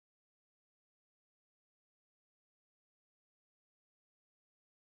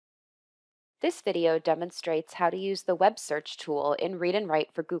This video demonstrates how to use the web search tool in Read and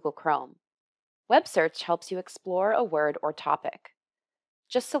Write for Google Chrome. Web search helps you explore a word or topic.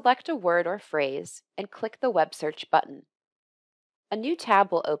 Just select a word or phrase and click the web search button. A new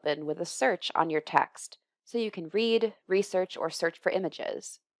tab will open with a search on your text, so you can read, research, or search for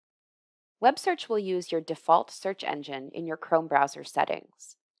images. Web search will use your default search engine in your Chrome browser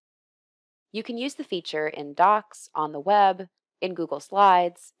settings. You can use the feature in Docs, on the web, in Google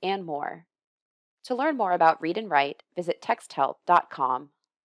Slides, and more. To learn more about Read and Write, visit texthelp.com.